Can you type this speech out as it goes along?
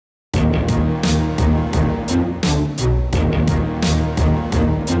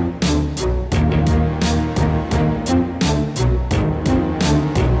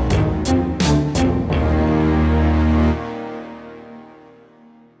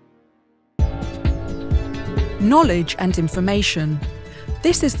Knowledge and information.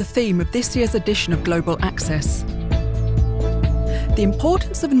 This is the theme of this year's edition of Global Axess. The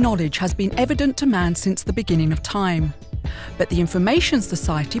importance of knowledge has been evident to man since the beginning of time. But the information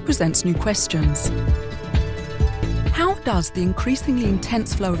society presents new questions. How does the increasingly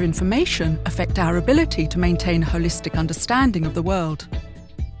intense flow of information affect our ability to maintain a holistic understanding of the world?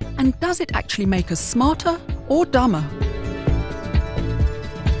 And does it actually make us smarter or dumber?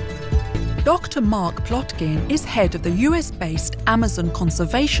 Dr. Mark Plotkin is head of the US-based Amazon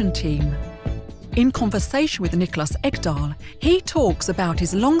conservation team. In conversation with Nicholas Egdahl, he talks about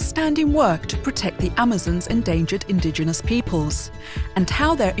his long-standing work to protect the Amazon's endangered indigenous peoples and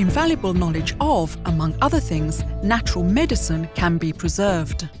how their invaluable knowledge of, among other things, natural medicine can be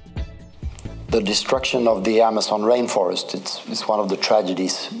preserved. The destruction of the Amazon rainforest, it's one of the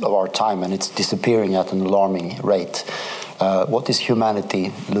tragedies of our time, and it's disappearing at an alarming rate. What is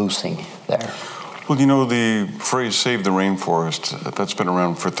humanity losing there? Well, you know, the phrase "save the rainforest," that's been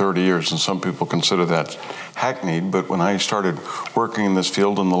around for 30 years, and some people consider that hackneyed. But when I started working in this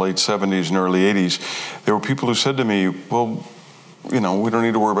field in the late 70s and early 80s, there were people who said to me, well, you know, we don't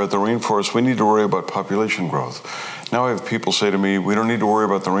need to worry about the rainforest, we need to worry about population growth. Now I have people say to me, we don't need to worry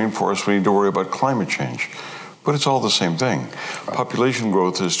about the rainforest, we need to worry about climate change. But it's all the same thing. Right. Population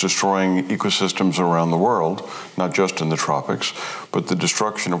growth is destroying ecosystems around the world, not just in the tropics, but the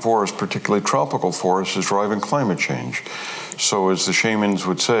destruction of forests, particularly tropical forests, is driving climate change. So as the shamans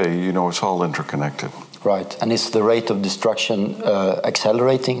would say, you know, it's all interconnected. Right. And is the rate of destruction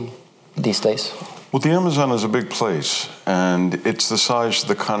accelerating these days? Well, the Amazon is a big place, and it's the size of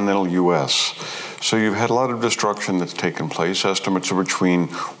the continental U.S. So you've had a lot of destruction that's taken place. Estimates are between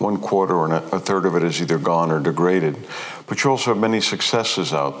 1/4 and a third of it is either gone or degraded. But you also have many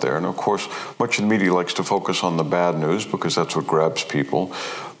successes out there. And of course, much of the media likes to focus on the bad news because that's what grabs people.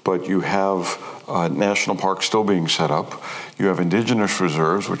 But you have national parks still being set up. You have indigenous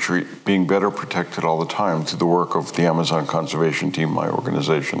reserves, which are being better protected all the time through the work of the Amazon Conservation Team, my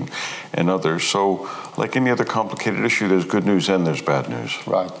organization, and others. So like any other complicated issue, there's good news and there's bad news.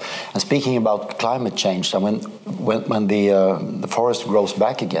 Right. And speaking about climate change, when the forest grows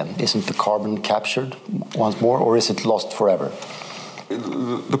back again, isn't the carbon captured once more, or is it lost forever?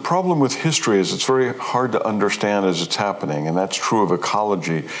 The problem with history is it's very hard to understand as it's happening, and that's true of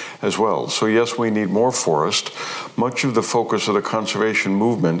ecology as well. So yes, we need more forest. Much of the focus of the conservation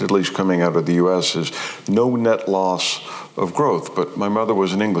movement, at least coming out of the US, is no net loss of growth. But my mother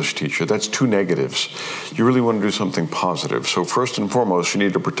was an English teacher. That's two negatives. You really want to do something positive. So first and foremost, you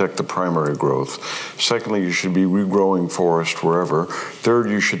need to protect the primary growth. Secondly, you should be regrowing forest wherever. Third,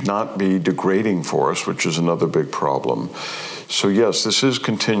 you should not be degrading forest, which is another big problem. So yes, this is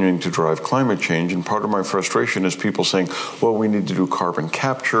continuing to drive climate change, and part of my frustration is people saying, well, we need to do carbon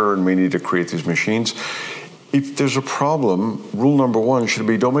capture and we need to create these machines. If there's a problem, rule number one should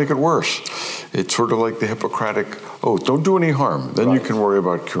be don't make it worse. It's sort of like the Hippocratic oath, don't do any harm, then you can worry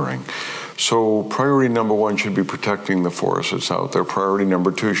about curing. So priority number one should be protecting the forest that's out there. Priority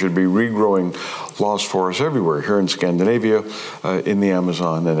number two should be regrowing lost forests everywhere, here in Scandinavia, in the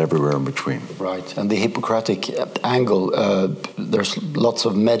Amazon, and everywhere in between. Right, and the Hippocratic angle, there's lots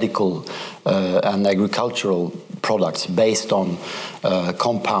of medical and agricultural products based on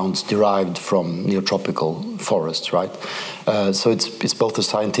compounds derived from neotropical forests, right? So it's both a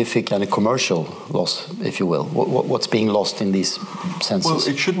scientific and a commercial loss, if you will. What's being lost in these senses? Well,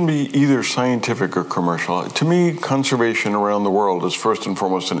 it shouldn't be either scientific or commercial. To me, conservation around the world is first and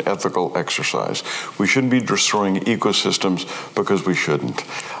foremost an ethical exercise. We shouldn't be destroying ecosystems because we shouldn't.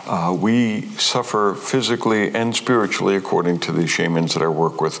 We suffer physically and spiritually, according to the shamans that I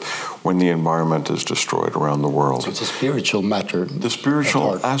work with, when the environment is destroyed around the world. So it's a spiritual matter. The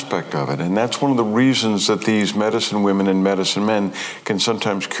spiritual aspect of it, and that's one of the reasons that these medicine women and medicine men can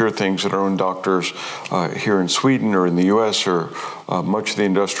sometimes cure things that our own doctors here in Sweden or in the US or much of the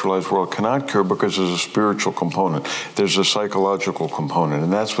industrialized world cannot cure, because there's a spiritual component. There's a psychological component,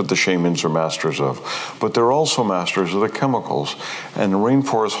 and that's what the shamans are masters of. But they're also masters of the chemicals. And the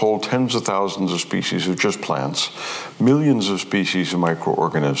rainforests hold tens of thousands of species of just plants, millions of species of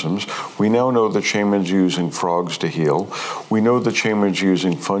microorganisms. We now know that shamans are using frogs to heal. We know that shamans are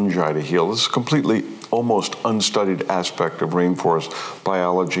using fungi to heal. This is completely almost unstudied aspect of rainforest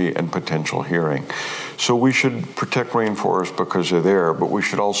biology and potential healing. So we should protect rainforests because they're there, but we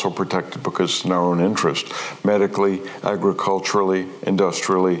should also protect it because it's in our own interest, medically, agriculturally,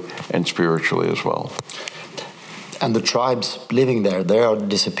 industrially, and spiritually as well. And the tribes living there, they are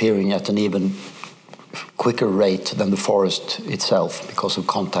disappearing at an even quicker rate than the forest itself because of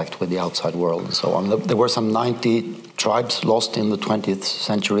contact with the outside world and so on. There were some 90 tribes lost in the 20th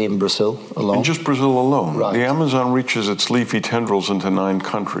century in Brazil alone? In just Brazil alone. Right. The Amazon reaches its leafy tendrils into 9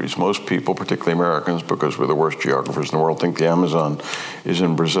 countries. Most people, particularly Americans, because we're the worst geographers in the world, think the Amazon is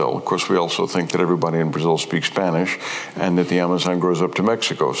in Brazil. Of course, we also think that everybody in Brazil speaks Spanish and that the Amazon grows up to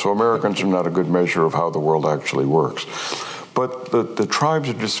Mexico. So Americans are not a good measure of how the world actually works. But the tribes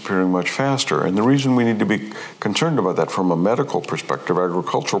are disappearing much faster. And the reason we need to be concerned about that from a medical perspective,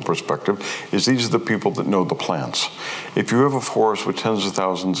 agricultural perspective, is these are the people that know the plants. If you have a forest with tens of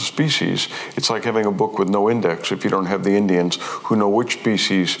thousands of species, it's like having a book with no index if you don't have the Indians who know which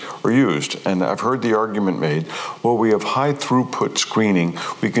species are used. And I've heard the argument made, well, we have high throughput screening.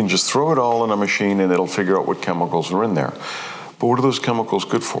 We can just throw it all in a machine and it'll figure out what chemicals are in there. But what are those chemicals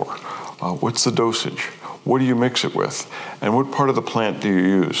good for? What's the dosage? What do you mix it with? And what part of the plant do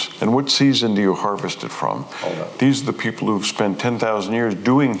you use? And what season do you harvest it from? These are the people who've spent 10,000 years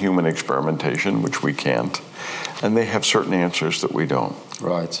doing human experimentation, which we can't, and they have certain answers that we don't.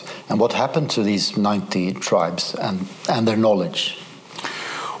 Right. And what happened to these 90 tribes and their knowledge?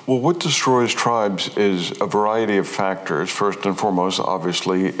 Well, what destroys tribes is a variety of factors. First and foremost,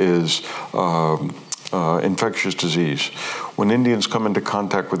 obviously, is infectious disease. When Indians come into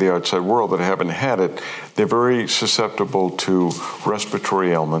contact with the outside world that haven't had it, they're very susceptible to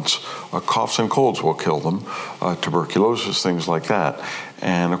respiratory ailments. Coughs and colds will kill them, tuberculosis, things like that.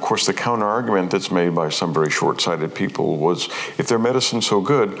 And of course, the counter-argument that's made by some very short-sighted people was, if their medicine's so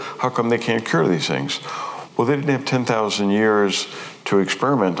good, how come they can't cure these things? Well, they didn't have 10,000 years to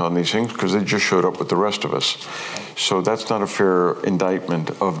experiment on these things because they just showed up with the rest of us. So that's not a fair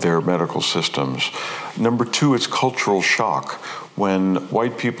indictment of their medical systems. Number 2, it's cultural shock. When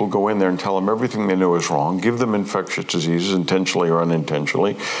white people go in there and tell them everything they know is wrong, give them infectious diseases, intentionally or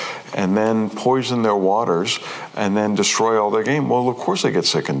unintentionally, and then poison their waters, and then destroy all their game, well, of course they get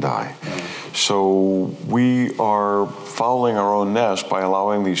sick and die. So we are fouling our own nest by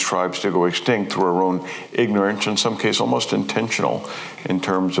allowing these tribes to go extinct through our own ignorance, in some cases almost intentional, in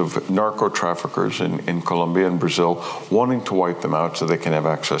terms of narco-traffickers in Colombia and Brazil wanting to wipe them out so they can have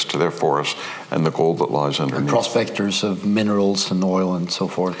access to their forests and the gold that lies underneath. And prospectors of minerals and oil and so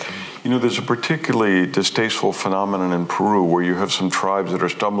forth. You know, there's a particularly distasteful phenomenon in Peru where you have some tribes that are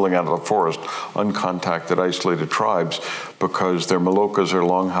stumbling out of the forest, uncontacted, isolated tribes, because their malokas, their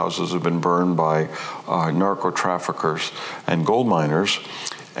longhouses, have been burned by narco-traffickers and gold miners.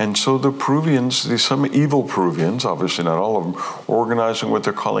 And so the Peruvians, some evil Peruvians, obviously not all of them, are organizing what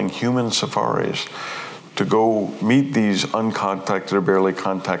they're calling human safaris to go meet these uncontacted or barely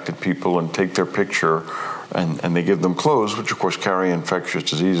contacted people and take their picture, and they give them clothes, which of course carry infectious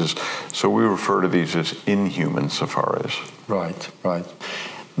diseases. So we refer to these as inhuman safaris. Right, right.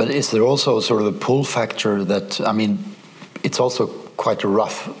 But is there also sort of a pull factor that, I mean, it's also quite a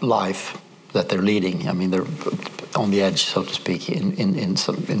rough life that they're leading. I mean, they're on the edge, so to speak, in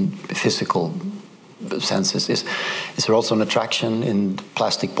physical senses. Is there also an attraction in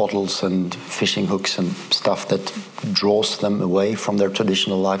plastic bottles and fishing hooks and stuff that draws them away from their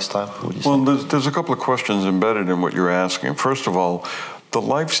traditional lifestyle? Well, there's a couple of questions embedded in what you're asking. First of all, the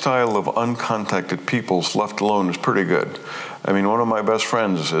lifestyle of uncontacted peoples left alone is pretty good. I mean, one of my best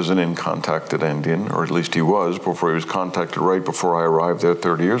friends is an uncontacted Indian, or at least he was before he was contacted right before I arrived there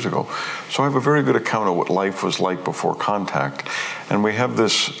 30 years ago. So I have a very good account of what life was like before contact. And we have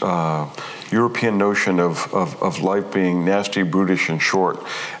this European notion of life being nasty, brutish, and short,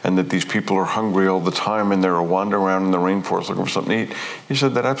 and that these people are hungry all the time and they're wandering around in the rainforest looking for something to eat. He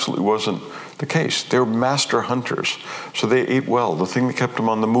said that absolutely wasn't the case. They were master hunters, so they ate well. The thing that kept them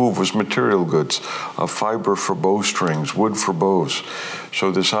on the move was material goods, fiber for bowstrings, wood for bows.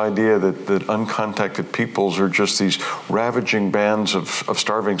 So this idea that uncontacted peoples are just these ravaging bands of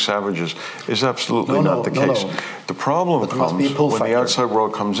starving savages is absolutely not the case. No. The problem comes when the outside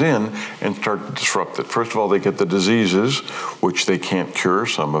world comes in and start to disrupt it. First of all, they get the diseases, which they can't cure,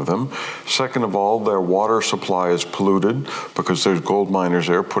 some of them. Second of all, their water supply is polluted because there's gold miners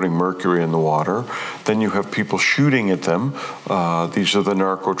there putting mercury in the water. Then you have people shooting at them. These are the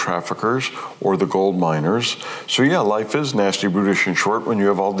narco-traffickers or the gold miners. So yeah, life is nasty, brutish, and short when you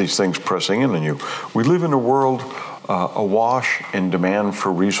have all these things pressing in on you. We live in a world awash in demand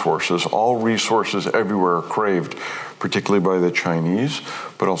for resources. All resources everywhere are craved, particularly by the Chinese,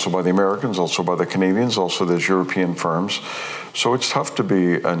 but also by the Americans, also by the Canadians, also there's European firms. So it's tough to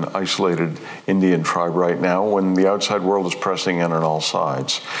be an isolated Indian tribe right now when the outside world is pressing in on all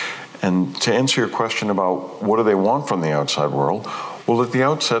sides. And to answer your question about what do they want from the outside world, well, at the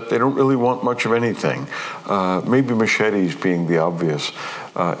outset, they don't really want much of anything. Maybe machetes being the obvious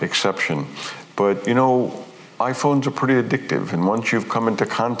exception. But, you know, iPhones are pretty addictive, and once you've come into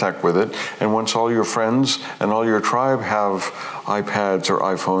contact with it, and once all your friends and all your tribe have iPads or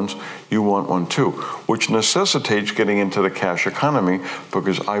iPhones, you want one too, which necessitates getting into the cash economy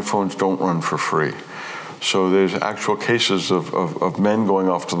because iPhones don't run for free. So there's actual cases of men going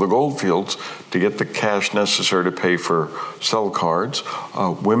off to the gold fields to get the cash necessary to pay for cell cards,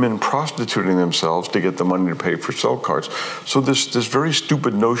 women prostituting themselves to get the money to pay for cell cards. So this very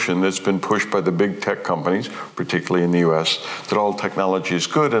stupid notion that's been pushed by the big tech companies, particularly in the US, that all technology is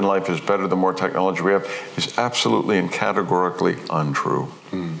good and life is better the more technology we have, is absolutely and categorically untrue.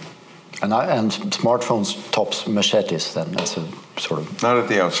 Mm. And smartphones tops machetes then as a sort of... Not at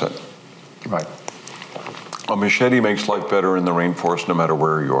the outset. Right. A machete makes life better in the rainforest no matter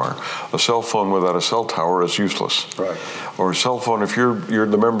where you are. A cell phone without a cell tower is useless. Right. Or a cell phone, if you're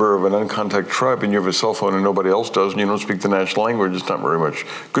the member of an uncontacted tribe and you have a cell phone and nobody else does and you don't speak the national language, it's not very much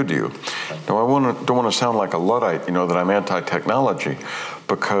good to you. Right. Now, I don't want to sound like a Luddite, that I'm anti-technology,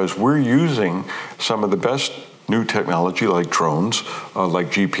 because we're using some of the best new technology like drones, like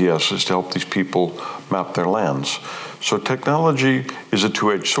GPSs to help these people map their lands. So technology is a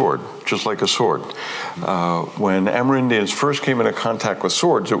two-edged sword, just like a sword. When Amerindians first came into contact with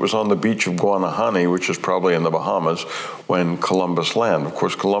swords, it was on the beach of Guanahani, which is probably in the Bahamas, when Columbus landed. Of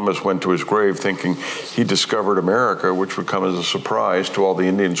course, Columbus went to his grave thinking he discovered America, which would come as a surprise to all the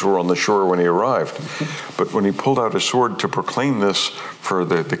Indians who were on the shore when he arrived. But when he pulled out his sword to proclaim this for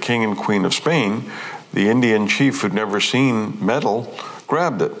the king and queen of Spain, the Indian chief who'd never seen metal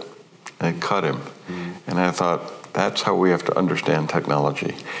grabbed it and cut him. Mm. And I thought, that's how we have to understand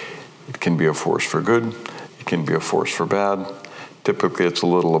technology. It can be a force for good, it can be a force for bad. Typically it's a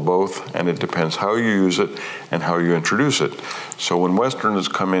little of both, and it depends how you use it and how you introduce it. So when Westerners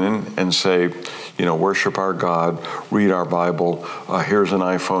come in and say, worship our God, read our Bible, here's an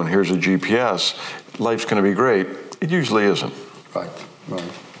iPhone, here's a GPS, life's going to be great, it usually isn't. Right.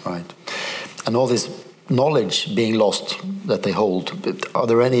 And all this knowledge being lost that they hold, are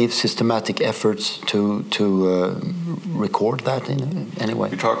there any systematic efforts to record that in any way?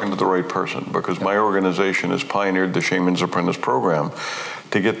 You're talking to the right person, because my organization has pioneered the Shaman's Apprentice program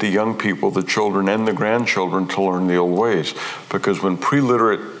to get the young people, the children and the grandchildren, to learn the old ways. Because when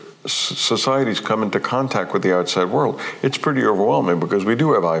pre-literate societies come into contact with the outside world, it's pretty overwhelming, because we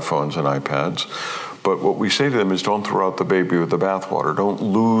do have iPhones and iPads. But what we say to them is, don't throw out the baby with the bathwater. Don't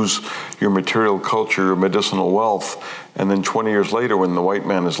lose your material culture, your medicinal wealth, and then 20 years later, when the white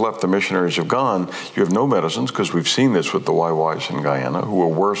man has left, the missionaries have gone, you have no medicines, because we've seen this with the Waiwais in Guyana, who are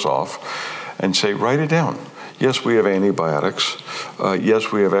worse off, and say, write it down. Yes, we have antibiotics.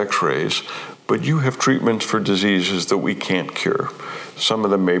 Yes, we have x-rays. But you have treatments for diseases that we can't cure. Some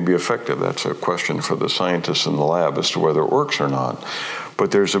of them may be effective. That's a question for the scientists in the lab as to whether it works or not.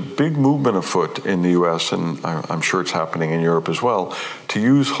 But there's a big movement afoot in the US, and I'm sure it's happening in Europe as well, to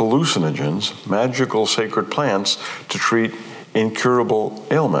use hallucinogens, magical sacred plants, to treat incurable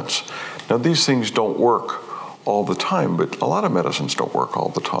ailments. Now, these things don't work all the time, but a lot of medicines don't work all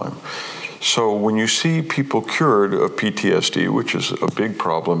the time. So when you see people cured of PTSD, which is a big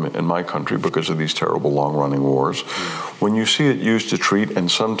problem in my country because of these terrible long-running wars, when you see it used to treat and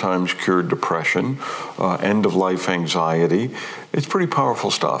sometimes cure depression, end-of-life anxiety, it's pretty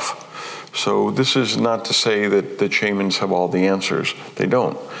powerful stuff. So this is not to say that the shamans have all the answers. They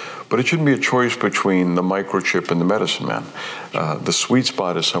don't. But it shouldn't be a choice between the microchip and the medicine man. The sweet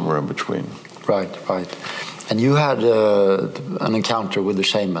spot is somewhere in between. Right. And you had an encounter with the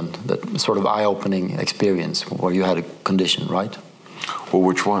shaman, that sort of eye-opening experience where you had a condition, right? Well,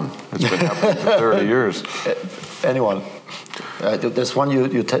 which one? It's been happening for 30 years. Anyone. There's one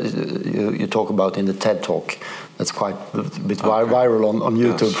you talk about in the TED Talk that's quite a bit viral on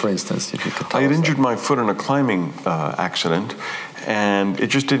YouTube, for instance. If you could tell I had injured my foot in a climbing accident, and it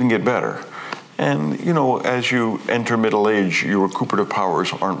just didn't get better. And as you enter middle age, your recuperative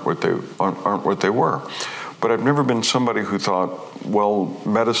powers aren't what they were. But I've never been somebody who thought, well,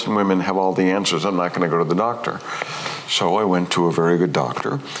 medicine women have all the answers, I'm not going to go to the doctor. So I went to a very good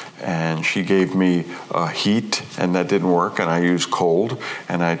doctor, and she gave me heat, and that didn't work, and I used cold,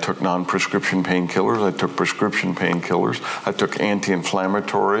 and I took non-prescription painkillers, I took prescription painkillers, I took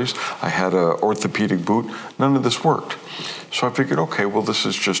anti-inflammatories, I had an orthopedic boot. None of this worked. So I figured, okay, well, this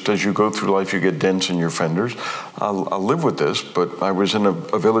is just as you go through life, you get dents in your fenders. I'll live with this. But I was in a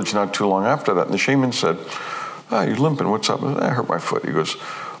village not too long after that, and the shaman said, you're limping, what's up? I hurt my foot. He goes,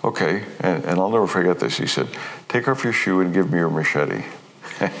 okay, and I'll never forget this. He said, take off your shoe and give me your machete.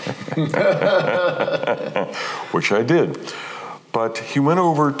 Which I did. But he went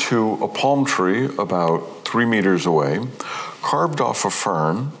over to a palm tree about 3 meters away, carved off a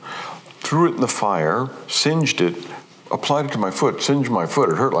fern, threw it in the fire, singed it, applied it to my foot, singed my foot,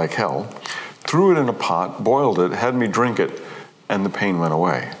 it hurt like hell, threw it in a pot, boiled it, had me drink it, and the pain went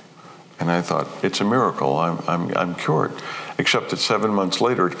away. And I thought, it's a miracle, I'm cured. Except that 7 months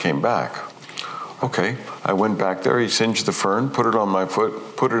later, it came back. Okay, I went back there, he singed the fern, put it on my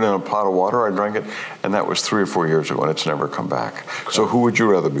foot, put it in a pot of water, I drank it, and that was 3 or 4 years ago, and it's never come back. So who would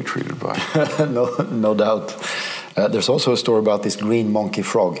you rather be treated by? No doubt. There's also a story about this green monkey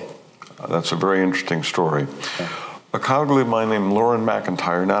frog. That's a very interesting story. Yeah. A colleague of mine named Lauren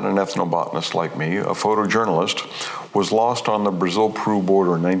McIntyre, not an ethnobotanist like me, a photojournalist, was lost on the Brazil-Peru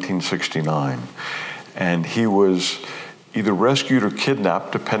border in 1969. And he was either rescued or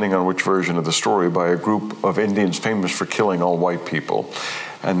kidnapped, depending on which version of the story, by a group of Indians famous for killing all white people.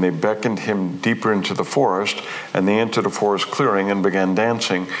 And they beckoned him deeper into the forest, and they entered a forest clearing and began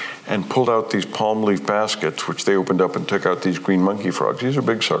dancing and pulled out these palm leaf baskets, which they opened up and took out these green monkey frogs. These are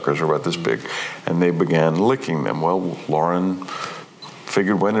big suckers, they're about this big, and they began licking them. Well, Lauren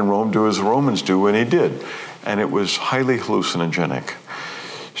figured when in Rome, do as the Romans do, and he did. And it was highly hallucinogenic.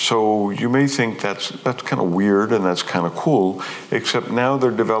 So you may think that's kind of weird and that's kind of cool, except now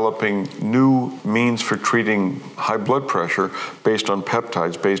they're developing new means for treating high blood pressure based on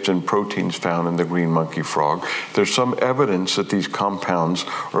peptides, based in proteins found in the green monkey frog. There's some evidence that these compounds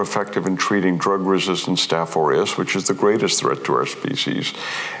are effective in treating drug-resistant Staph aureus, which is the greatest threat to our species.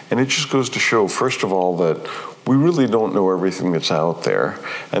 And it just goes to show, first of all, that we really don't know everything that's out there,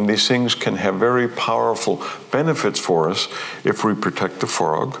 and these things can have very powerful benefits for us if we protect the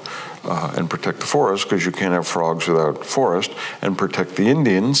frog and protect the forest, because you can't have frogs without forest, and protect the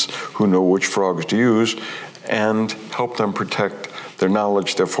Indians who know which frogs to use, and help them protect their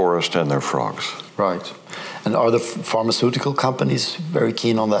knowledge, their forest, and their frogs. Right. And are the pharmaceutical companies very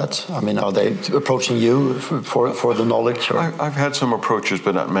keen on that? I mean, are they approaching you for the knowledge? Or? I've had some approaches,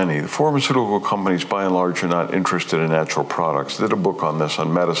 but not many. The pharmaceutical companies, by and large, are not interested in natural products. I did a book on this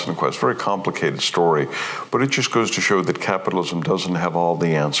on Medicine Quest, very complicated story, but it just goes to show that capitalism doesn't have all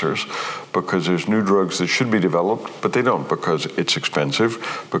the answers, because there's new drugs that should be developed, but they don't, because it's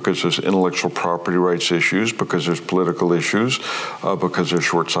expensive, because there's intellectual property rights issues, because there's political issues, because they're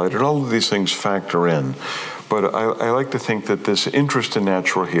short-sighted. All of these things factor in. But I like to think that this interest in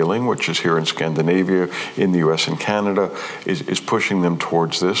natural healing, which is here in Scandinavia, in the US and Canada, is pushing them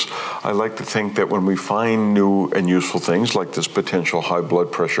towards this. I like to think that when we find new and useful things, like this potential high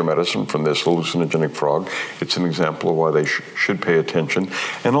blood pressure medicine from this hallucinogenic frog, it's an example of why they should pay attention.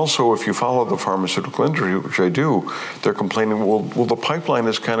 And also, if you follow the pharmaceutical industry, which I do, they're complaining, well, the pipeline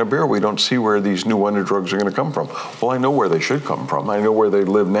is kind of bare. We don't see where these new wonder drugs are going to come from. Well, I know where they should come from. I know where they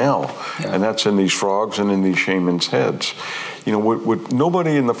live now. Yeah. And that's in these frogs and in these shamans' heads. You know, what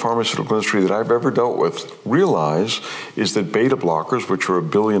nobody in the pharmaceutical industry that I've ever dealt with realize is that beta blockers, which are a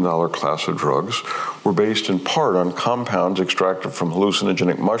billion-dollar class of drugs, were based in part on compounds extracted from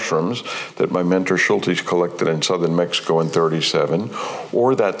hallucinogenic mushrooms that my mentor Schultes collected in southern Mexico in '37,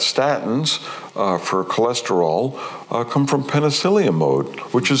 or that statins for cholesterol come from penicillium mold,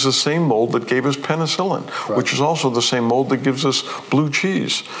 which is the same mold that gave us penicillin, right, which is also the same mold that gives us blue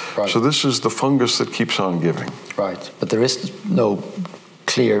cheese. Right. So this is the fungus that keeps on giving. Right, but there is no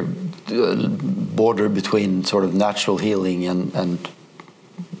clear border between sort of natural healing and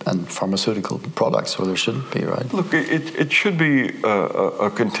pharmaceutical products, or there shouldn't be, right? Look, it should be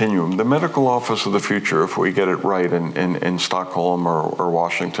a continuum. The medical office of the future, if we get it right in Stockholm or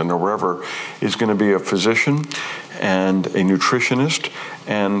Washington or wherever, is going to be a physician and a nutritionist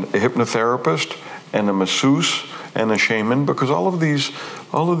and a hypnotherapist and a masseuse and a shaman, because all of these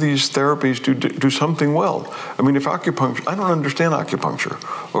therapies do something well. I mean, if acupuncture, I don't understand acupuncture.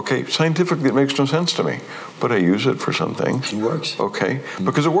 Okay, scientifically it makes no sense to me, but I use it for some things. It works. Okay,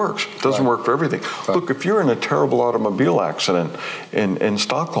 because it works. It doesn't work for everything. Right. Look, if you're in a terrible automobile accident in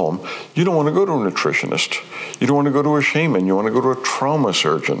Stockholm, you don't want to go to a nutritionist. You don't want to go to a shaman. You want to go to a trauma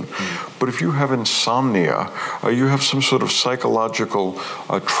surgeon. But if you have insomnia, you have some sort of psychological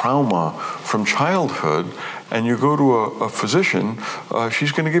trauma from childhood, and you go to a physician,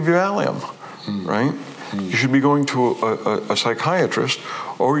 she's going to give you Allium, right? You should be going to a psychiatrist,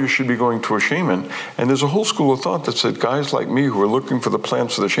 or you should be going to a shaman. And there's a whole school of thought that said guys like me who are looking for the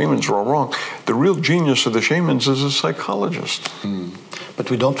plants of the shamans are all wrong. The real genius of the shamans is a psychologist. But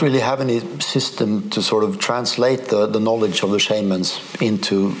we don't really have any system to sort of translate the knowledge of the shamans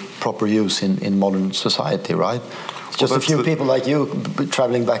into proper use in modern society, right? It's just a few people like you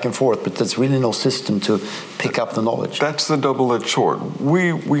traveling back and forth, but there's really no system to pick up the knowledge. That's the double-edged sword.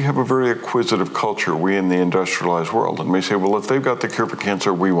 We have a very acquisitive culture, we in the industrialized world, and we say, well, if they've got the cure for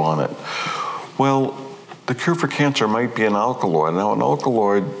cancer, we want it. Well, the cure for cancer might be an alkaloid. Now, an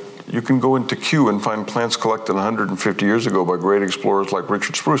alkaloid you can go into Kew and find plants collected 150 years ago by great explorers like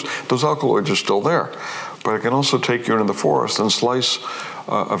Richard Spruce. Those alkaloids are still there. But I can also take you into the forest and slice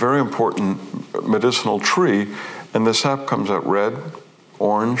a very important medicinal tree, and the sap comes out red,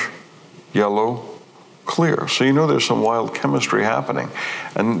 orange, yellow, clear. So you know there's some wild chemistry happening.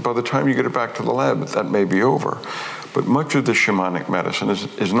 And by the time you get it back to the lab, that may be over. But much of the shamanic medicine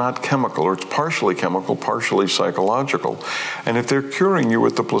is not chemical, or it's partially chemical, partially psychological. And if they're curing you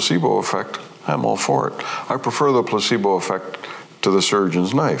with the placebo effect, I'm all for it. I prefer the placebo effect to the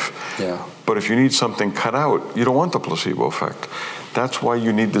surgeon's knife. Yeah. But if you need something cut out, you don't want the placebo effect. That's why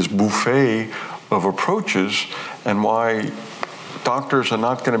you need this buffet of approaches, and why doctors are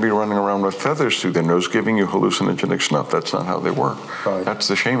not going to be running around with feathers through their nose giving you hallucinogenic snuff. That's not how they work. Right. That's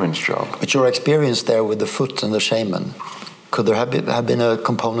the shaman's job. But your experience there with the foot and the shaman, could there have been a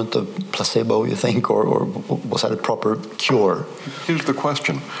component of placebo, you think, or was that a proper cure? Here's the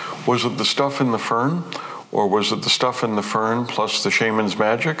question. Was it the stuff in the fern? Or was it the stuff in the fern plus the shaman's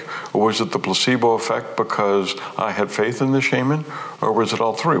magic? Or was it the placebo effect because I had faith in the shaman? Or was it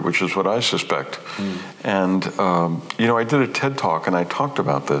all three, which is what I suspect? And, you know, I did a TED Talk and I talked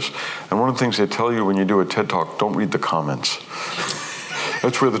about this. And one of the things they tell you when you do a TED Talk, don't read the comments.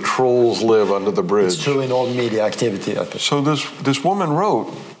 That's where the trolls live under the bridge. It's true in all media activity, I think. So this woman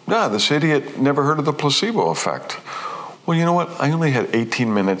wrote, yeah, this idiot never heard of the placebo effect. Well, you know what? I only had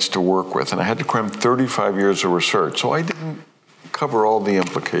 18 minutes to work with, and I had to cram 35 years of research, so I didn't cover all the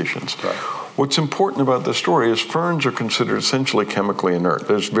implications. Right. What's important about this story is ferns are considered essentially chemically inert.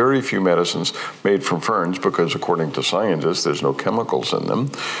 There's very few medicines made from ferns because, according to scientists, there's no chemicals in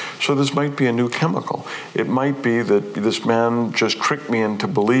them. So this might be a new chemical. It might be that this man just tricked me into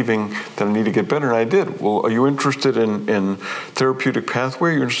believing that I need to get better, and I did. Well, are you interested in therapeutic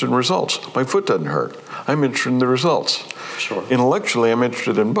pathway? You're interested in results. My foot doesn't hurt. I'm interested in the results. Sure. Intellectually, I'm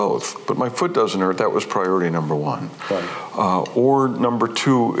interested in both, but my foot doesn't hurt. That was priority number one. Right. Or number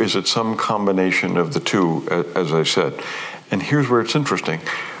two, is it some combination of the two, as I said. And here's where it's interesting.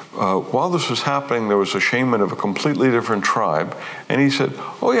 While this was happening, there was a shaman of a completely different tribe, and he said,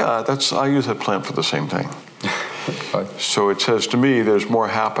 oh yeah, I use that plant for the same thing. Right. So it says to me, there's more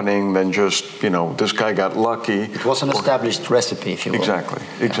happening than just, you know, this guy got lucky. It was an established recipe, if you will. Exactly,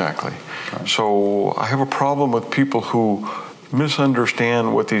 exactly. Right. So I have a problem with people who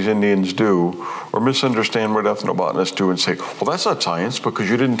misunderstand what these Indians do, or misunderstand what ethnobotanists do and say, well, that's not science because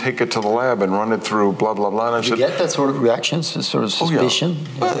you didn't take it to the lab and run it through blah, blah, blah. And you get that sort of reaction, sort of suspicion?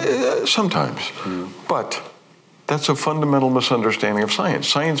 Oh, yeah. Sometimes. But that's a fundamental misunderstanding of science.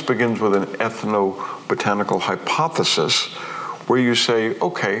 Science begins with an ethnobotanical hypothesis where you say,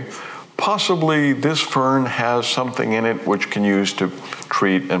 okay, possibly this fern has something in it which can use to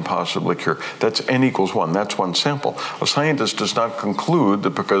treat and possibly cure. That's N equals 1. That's one sample. A scientist does not conclude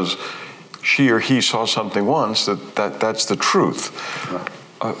that because she or he saw something once that's the truth. Right.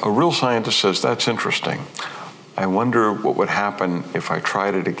 A real scientist says, that's interesting. I wonder what would happen if I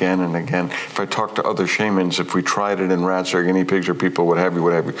tried it again and again. If I talked to other shamans, if we tried it in rats or guinea pigs or people, what have you,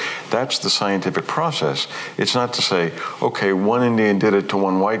 what have you. That's the scientific process. It's not to say, okay, one Indian did it to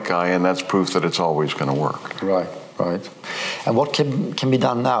one white guy, and that's proof that it's always going to work. Right, right. And what can be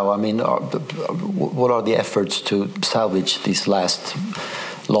done now? I mean, what are the efforts to salvage these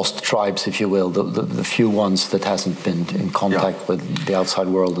lost tribes, if you will, the few ones that hasn't been in contact with the outside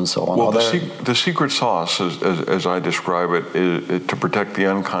world and so on? Well, the secret sauce, as I describe it, is to protect the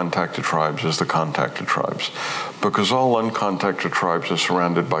uncontacted tribes is the contacted tribes. Because all uncontacted tribes are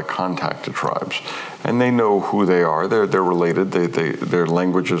surrounded by contacted tribes. And they know who they are. They're related. Their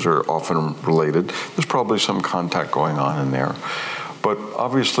languages are often related. There's probably some contact going on in there. But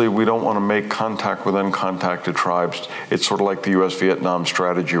obviously, we don't want to make contact with uncontacted tribes. It's sort of like the U.S.-Vietnam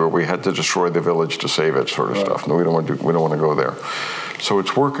strategy, where we had to destroy the village to save it, sort of stuff. No, we don't want to go there. So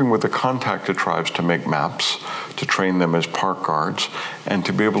it's working with the contacted tribes to make maps, to train them as park guards, and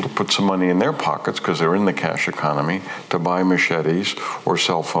to be able to put some money in their pockets because they're in the cash economy to buy machetes or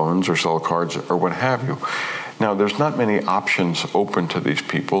cell phones or cell cards or what have you. Now, there's not many options open to these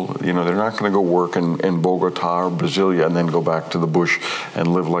people. You know, they're not going to go work in Bogota or Brasilia and then go back to the bush and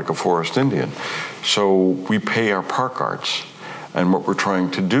live like a forest Indian. So we pay our park guards. And what we're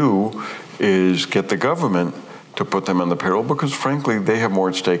trying to do is get the government to put them on the payroll because, frankly, they have more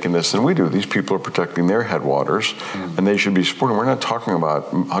at stake in this than we do. These people are protecting their headwaters, and they should be supporting. We're not talking about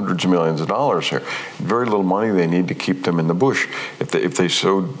hundreds of millions of dollars here. Very little money they need to keep them in the bush if they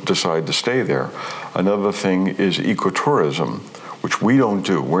so decide to stay there. Another thing is ecotourism, which we don't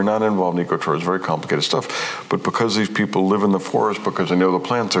do. We're not involved in ecotourism, very complicated stuff. But because these people live in the forest, because they know the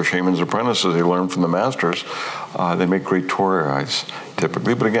plants, they're shaman's apprentices, they learn from the masters, they make great tour guides,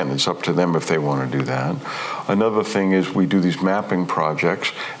 typically. But again, it's up to them if they want to do that. Another thing is we do these mapping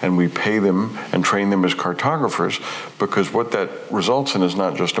projects, and we pay them and train them as cartographers, because what that results in is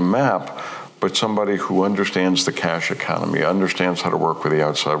not just a map, but somebody who understands the cash economy, understands how to work with the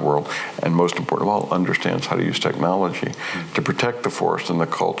outside world, and most important of all, understands how to use technology to protect the forest and the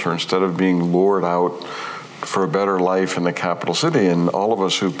culture instead of being lured out for a better life in the capital city. And all of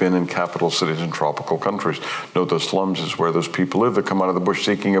us who've been in capital cities in tropical countries know the slums is where those people live that come out of the bush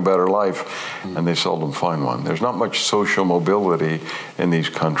seeking a better life, and they seldom find one. There's not much social mobility in these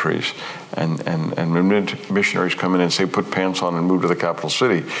countries. And when missionaries come in and say, put pants on and move to the capital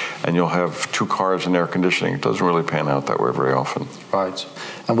city, and you'll have 2 cars and air conditioning, it doesn't really pan out that way very often. Right.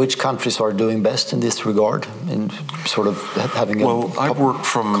 And which countries are doing best in this regard, in sort of having Well, I've worked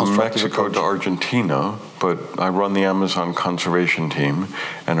from Mexico approach to Argentina, but I run the Amazon conservation team,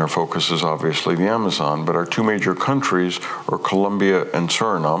 and our focus is obviously the Amazon. But our 2 major countries are Colombia and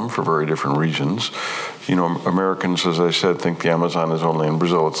Suriname for very different reasons. You know, Americans, as I said, think the Amazon is only in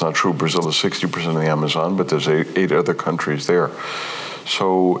Brazil. It's not true. Brazil is 60% of the Amazon, but there's 8 other countries there.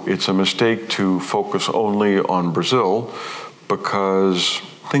 So it's a mistake to focus only on Brazil, because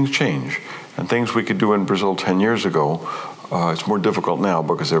things change. And things we could do in Brazil 10 years ago, it's more difficult now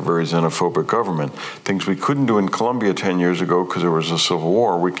because they're a very xenophobic government. Things we couldn't do in Colombia 10 years ago because there was a civil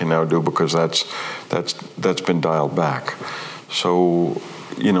war, we can now do because that's been dialed back. So,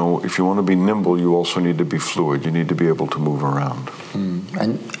 you know, if you want to be nimble, you also need to be fluid. You need to be able to move around.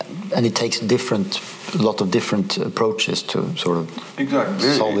 And it takes a lot of different approaches to sort of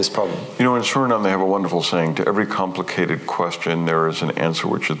solve this problem. You know, in Suriname, they have a wonderful saying, to every complicated question, there is an answer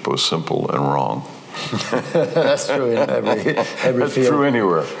which is both simple and wrong. That's true in every That's field. true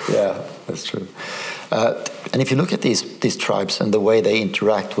anywhere. Yeah, that's true. And if you look at these tribes and the way they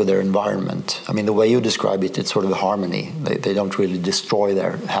interact with their environment, I mean, the way you describe it, it's sort of a harmony. They don't really destroy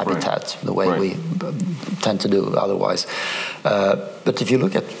their habitat the way we tend to do otherwise. But if you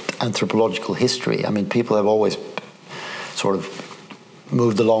look at anthropological history, I mean, people have always sort of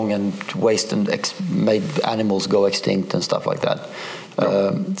moved along and wasted and made animals go extinct and stuff like that.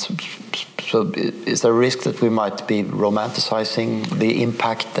 So is there a risk that we might be romanticizing the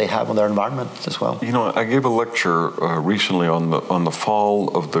impact they have on their environment as well? You know, I gave a lecture recently on the fall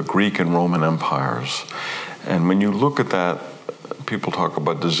of the Greek and Roman empires. And when you look at that, people talk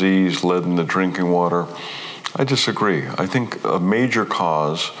about disease, lead in the drinking water. I disagree. I think a major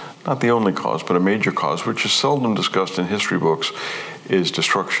cause, not the only cause, but a major cause, which is seldom discussed in history books, is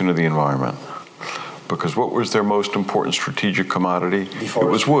destruction of the environment. Because what was their most important strategic commodity? It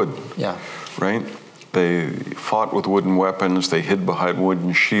was wood. Yeah. Right? They fought with wooden weapons, they hid behind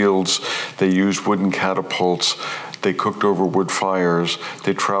wooden shields, they used wooden catapults, they cooked over wood fires,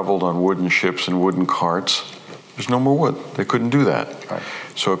 they traveled on wooden ships and wooden carts. There's no more wood. They couldn't do that. Right.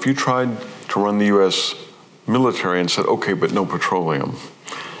 So if you tried to run the U.S. military and said, okay, but no petroleum,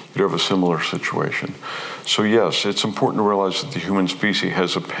 you'd have a similar situation. So yes, it's important to realize that the human species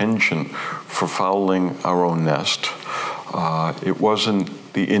has a penchant for fouling our own nest. It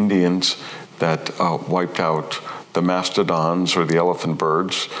wasn't the Indians that wiped out the mastodons or the elephant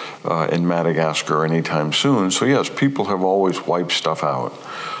birds in Madagascar anytime soon. So yes, people have always wiped stuff out.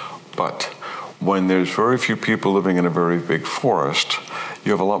 But when there's very few people living in a very big forest,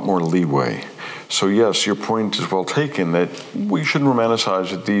 you have a lot more leeway. So yes, your point is well taken that we shouldn't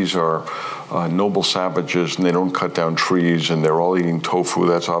romanticize that these are noble savages and they don't cut down trees and they're all eating tofu.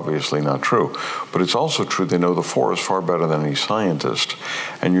 That's obviously not true. But it's also true they know the forest far better than any scientist.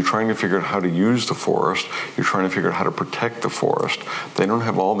 And you're trying to figure out how to use the forest. You're trying to figure out how to protect the forest. They don't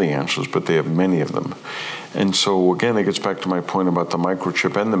have all the answers, but they have many of them. And so, again, it gets back to my point about the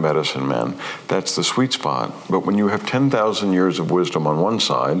microchip and the medicine man. That's the sweet spot. But when you have 10,000 years of wisdom on one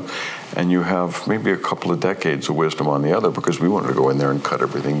side, and you have maybe a couple of decades of wisdom on the other, because we wanted to go in there and cut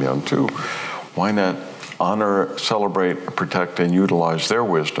everything down too, why not honor, celebrate, protect, and utilize their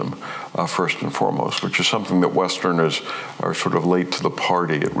wisdom first and foremost, which is something that Westerners are sort of late to the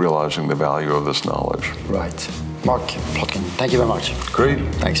party at realizing the value of this knowledge. Right. Mark Plotkin, thank you very much. Great.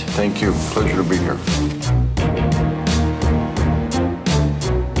 Thanks. Thank you. Pleasure to be here.